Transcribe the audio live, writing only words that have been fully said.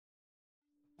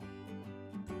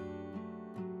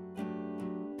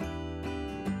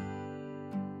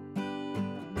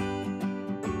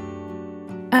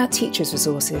Our teachers'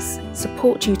 resources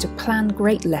support you to plan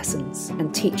great lessons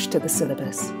and teach to the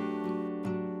syllabus.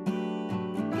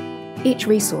 Each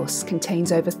resource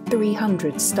contains over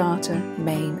 300 starter,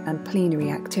 main and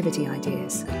plenary activity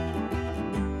ideas.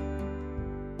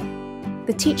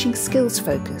 The Teaching Skills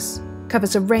focus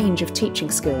covers a range of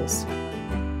teaching skills,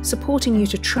 supporting you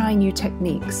to try new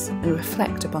techniques and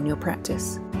reflect upon your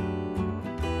practice.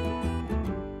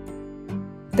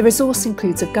 The resource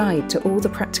includes a guide to all the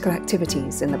practical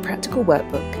activities in the practical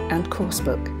workbook and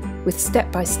coursebook, with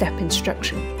step-by-step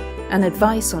instruction and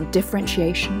advice on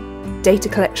differentiation, data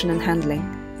collection and handling,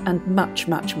 and much,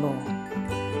 much more.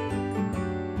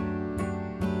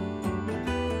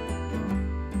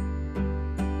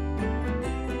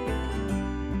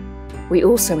 We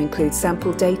also include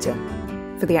sample data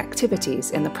for the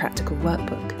activities in the practical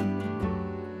workbook.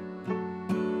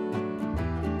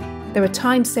 There are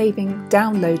time-saving,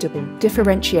 downloadable,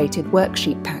 differentiated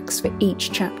worksheet packs for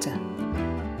each chapter.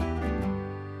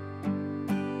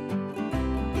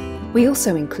 We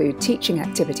also include teaching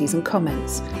activities and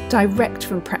comments direct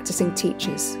from practicing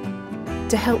teachers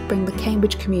to help bring the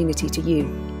Cambridge community to you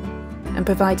and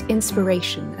provide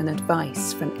inspiration and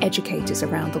advice from educators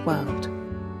around the world.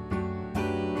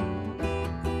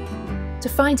 To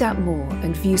find out more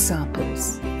and view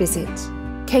samples, visit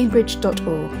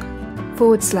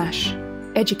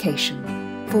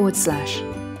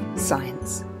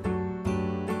cambridge.org/education/science.